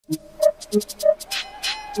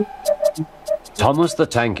Thomas the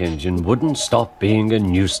Tank Engine wouldn't stop being a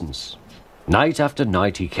nuisance. Night after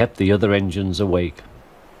night he kept the other engines awake.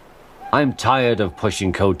 "I'm tired of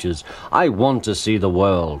pushing coaches. I want to see the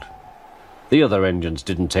world." The other engines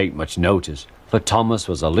didn't take much notice, for Thomas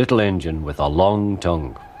was a little engine with a long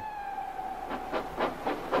tongue.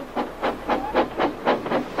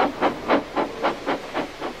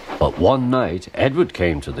 But one night, Edward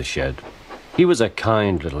came to the shed. He was a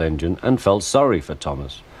kind little engine and felt sorry for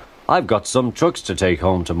Thomas. "I've got some trucks to take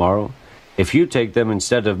home tomorrow. If you take them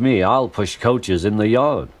instead of me, I'll push coaches in the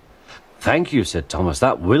yard." "Thank you," said Thomas.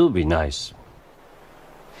 "That will be nice."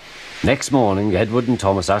 Next morning, Edward and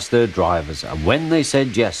Thomas asked their drivers, and when they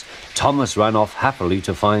said yes, Thomas ran off happily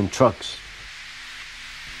to find trucks.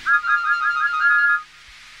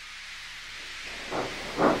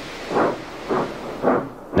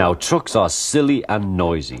 Now, trucks are silly and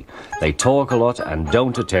noisy. They talk a lot and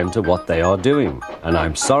don't attend to what they are doing. And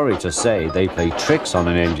I'm sorry to say they play tricks on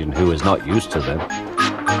an engine who is not used to them.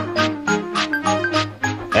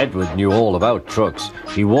 Edward knew all about trucks.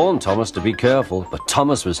 He warned Thomas to be careful, but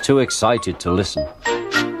Thomas was too excited to listen.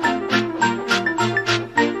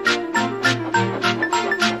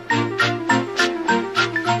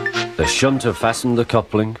 The shunter fastened the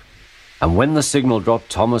coupling, and when the signal dropped,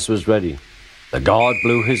 Thomas was ready. The guard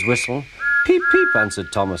blew his whistle. "Peep, peep,"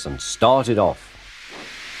 answered Thomas, and started off.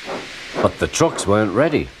 But the trucks weren't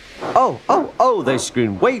ready. "Oh, oh, oh," they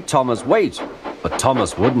screamed. "Wait, Thomas, wait." But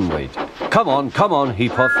Thomas wouldn't wait. Come on," he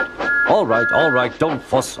puffed. All right, don't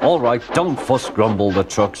fuss. All right, don't fuss," grumbled the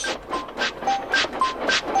trucks.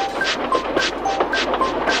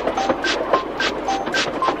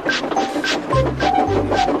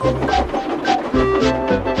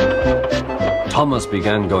 Thomas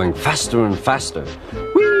began going faster and faster.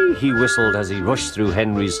 "Whee!" he whistled as he rushed through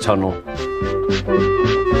Henry's tunnel.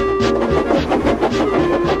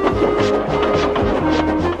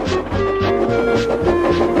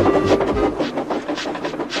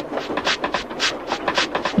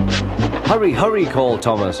 "Hurry, hurry," called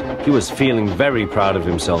Thomas. He was feeling very proud of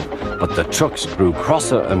himself, but the trucks grew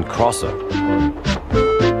crosser and crosser.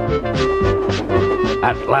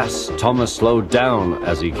 At last, Thomas slowed down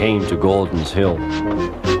as he came to Gordon's Hill.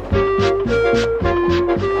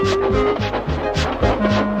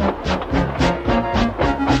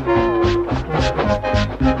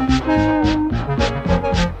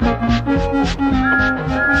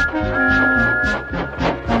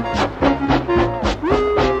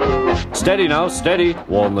 "Steady now, steady,"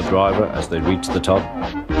 warned the driver as they reached the top.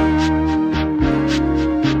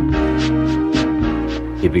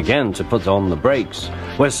 He began to put on the brakes.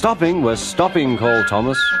 We're stopping," called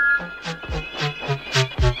Thomas.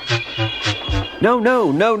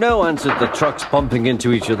 No," answered the trucks, bumping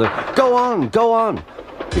into each other. Go on."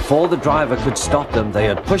 Before the driver could stop them, they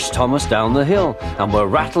had pushed Thomas down the hill and were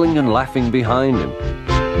rattling and laughing behind him.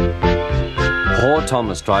 Poor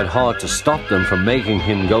Thomas tried hard to stop them from making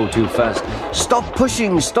him go too fast. Stop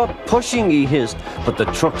pushing, he hissed, but the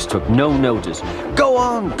trucks took no notice. Go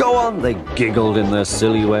on, they giggled in their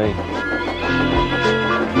silly way.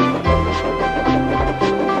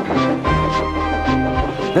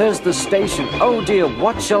 There's the station. Oh dear,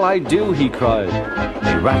 what shall I do, he cried.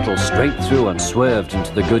 They rattled straight through and swerved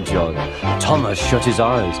into the goods yard. Thomas shut his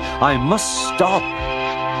eyes. I must stop.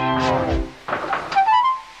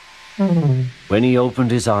 When he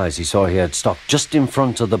opened his eyes, he saw he had stopped just in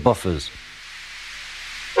front of the buffers.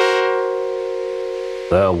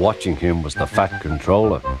 There watching him was the fat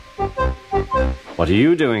controller. What are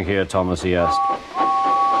you doing here, Thomas, he asked.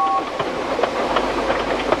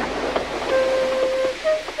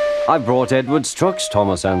 I brought Edward's trucks,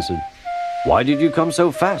 Thomas answered. Why did you come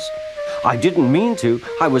so fast? I didn't mean to.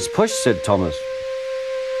 I was pushed, said Thomas.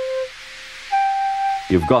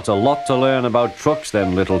 You've got a lot to learn about trucks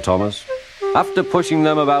then, little Thomas. After pushing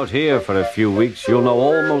them about here for a few weeks, you'll know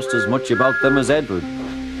almost as much about them as Edward.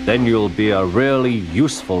 Then you'll be a really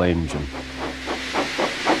useful engine.